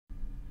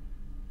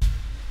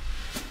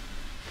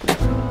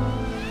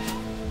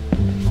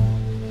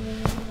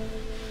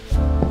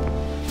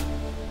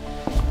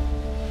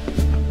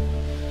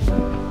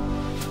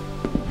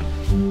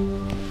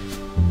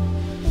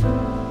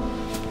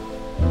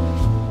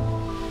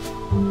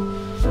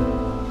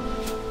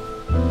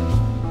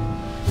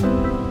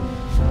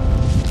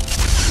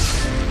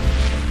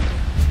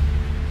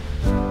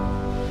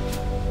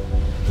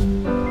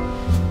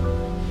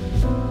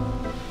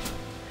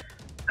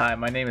Hi,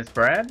 my name is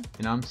Brad.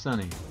 And I'm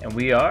Sunny. And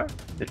we are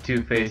the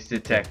Two-Faced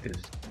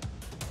Detectives.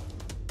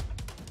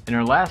 In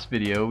our last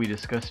video, we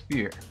discussed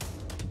fear.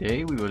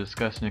 Today, we will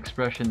discuss an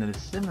expression that is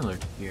similar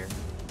to fear,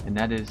 and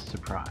that is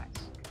surprise.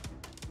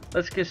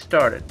 Let's get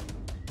started.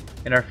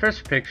 In our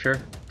first picture,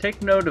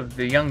 take note of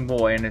the young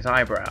boy and his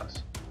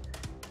eyebrows.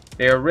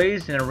 They are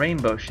raised in a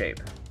rainbow shape.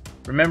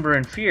 Remember,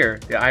 in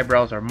fear, the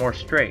eyebrows are more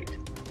straight.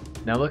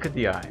 Now look at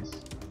the eyes.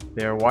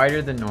 They are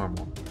wider than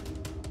normal.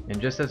 And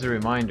just as a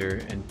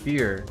reminder, in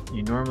fear,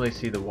 you normally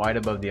see the white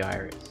above the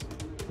iris.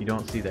 You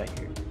don't see that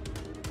here.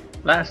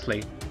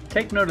 Lastly,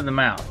 take note of the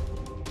mouth.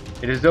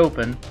 It is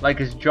open, like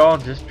his jaw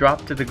just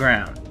dropped to the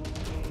ground.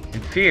 In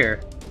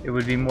fear, it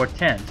would be more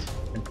tense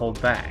and pulled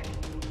back.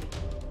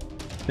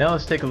 Now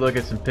let's take a look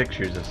at some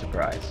pictures of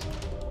surprise.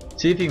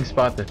 See if you can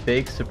spot the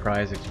fake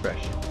surprise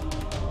expression.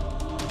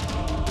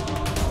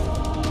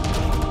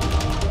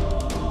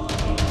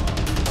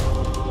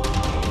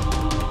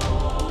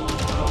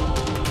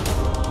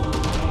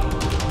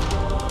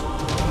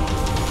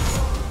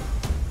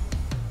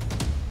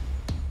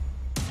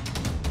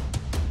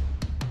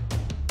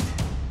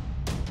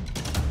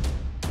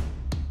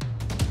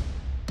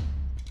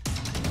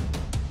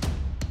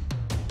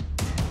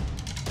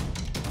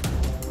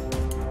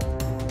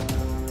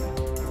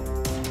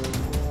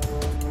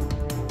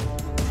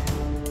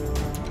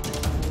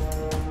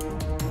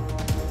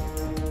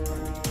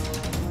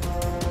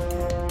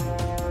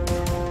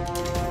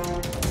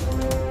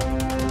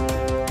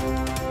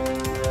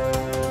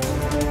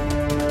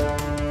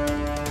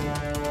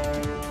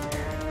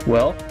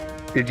 Well,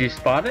 did you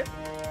spot it?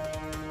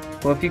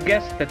 Well, if you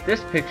guessed that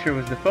this picture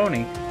was the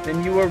phony,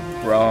 then you were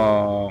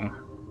wrong.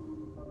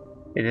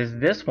 It is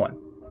this one.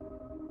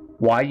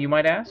 Why, you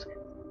might ask?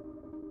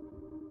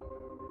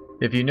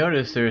 If you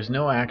notice, there is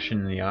no action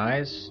in the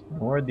eyes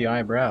nor the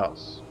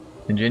eyebrows.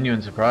 In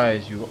genuine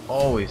surprise, you will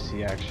always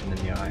see action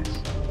in the eyes.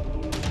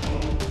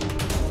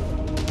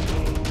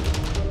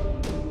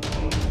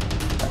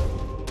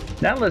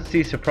 Now let's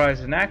see surprise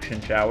in action,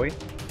 shall we?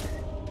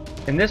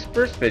 In this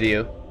first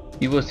video,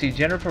 you will see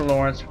Jennifer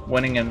Lawrence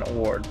winning an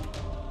award.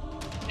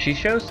 She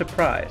shows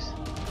surprise,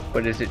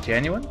 but is it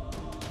genuine?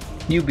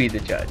 You be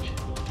the judge.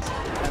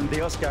 And the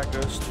Oscar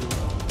goes to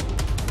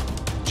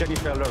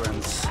Jennifer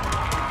Lawrence.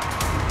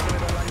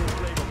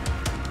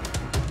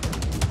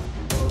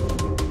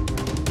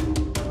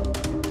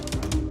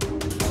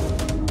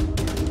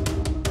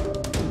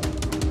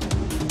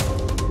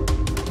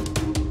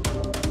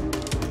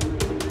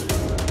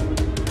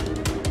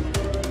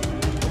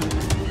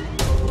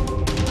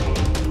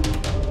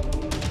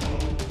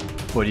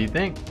 What do you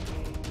think?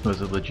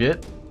 Was it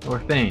legit or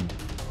feigned?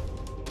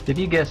 If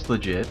you guessed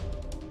legit,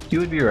 you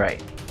would be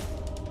right.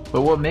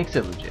 But what makes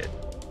it legit?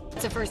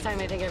 It's the first time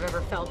I think I've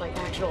ever felt like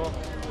actual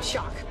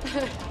shock.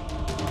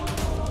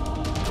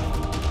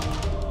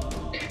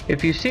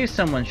 If you see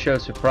someone show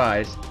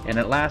surprise and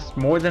it lasts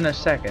more than a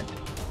second,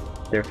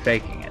 they're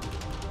faking it.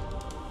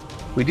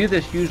 We do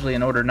this usually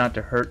in order not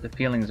to hurt the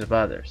feelings of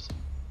others.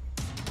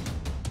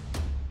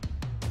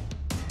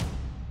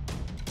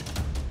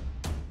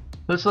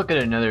 Let's look at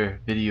another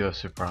video of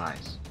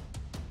surprise.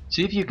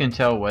 See if you can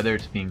tell whether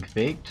it's being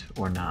faked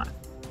or not.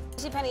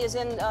 JCPenney is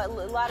in a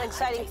lot of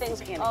exciting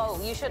things.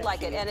 Oh, you should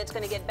like it, and it's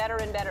going to get better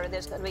and better.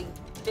 There's going to be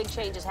big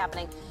changes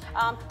happening.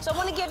 So I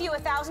want to give you a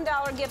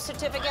 $1,000 gift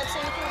certificate so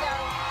you can go.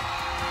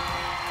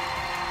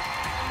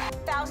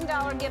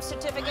 $1,000 gift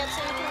certificate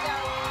so you can go.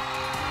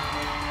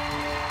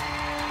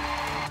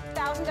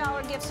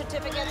 $1,000 gift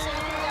certificate so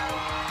you can go.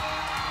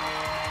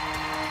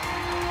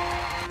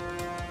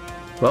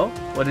 Well,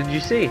 what did you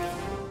see?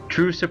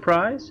 True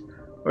surprise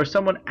or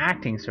someone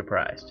acting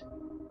surprised?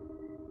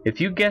 If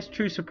you guessed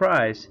true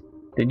surprise,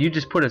 then you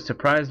just put a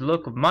surprised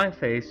look of my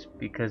face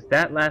because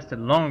that lasted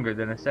longer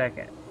than a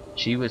second.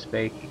 She was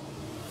faking.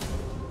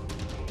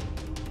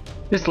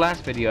 This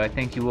last video I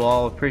think you will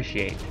all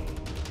appreciate.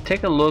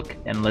 Take a look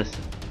and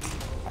listen.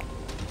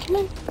 Come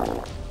on.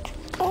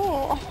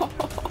 Oh.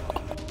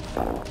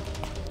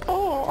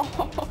 Oh.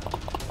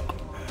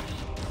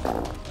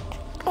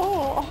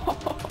 Oh.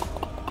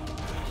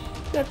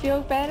 That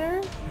feels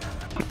better?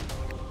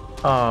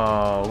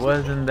 Oh,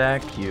 wasn't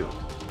that cute?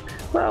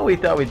 Well, we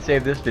thought we'd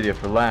save this video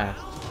for last,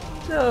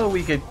 so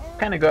we could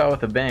kind of go out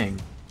with a bang.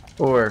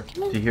 Or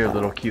to hear a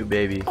little cute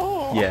baby.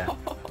 Yeah,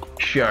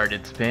 shard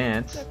its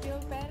pants. That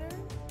feels better?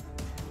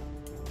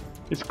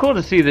 It's cool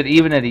to see that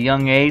even at a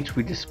young age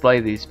we display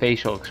these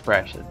facial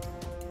expressions.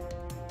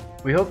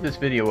 We hope this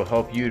video will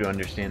help you to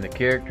understand the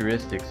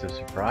characteristics of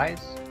surprise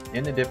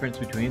and the difference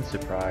between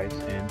surprise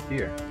and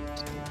fear.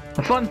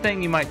 A fun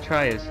thing you might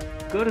try is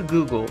go to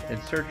Google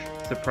and search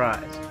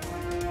surprise,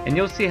 and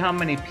you'll see how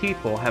many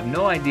people have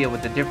no idea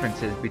what the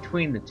difference is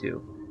between the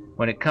two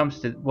when it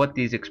comes to what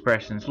these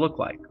expressions look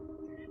like.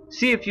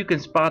 See if you can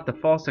spot the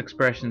false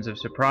expressions of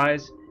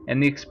surprise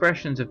and the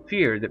expressions of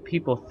fear that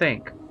people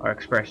think are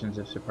expressions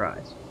of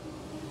surprise.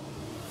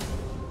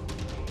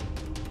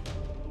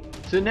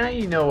 So now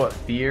you know what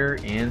fear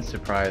and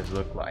surprise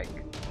look like.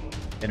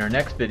 In our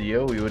next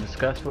video, we will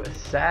discuss what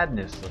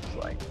sadness looks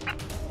like.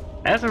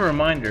 As a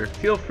reminder,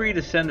 feel free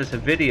to send us a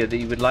video that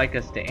you would like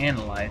us to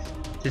analyze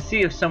to see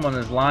if someone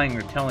is lying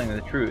or telling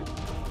the truth.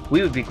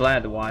 We would be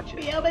glad to watch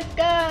it. Oh my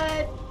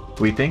god!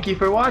 We thank you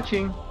for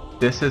watching.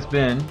 This has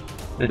been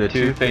The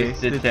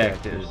Two-Faced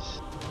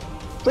Detectives.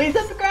 Please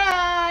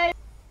subscribe!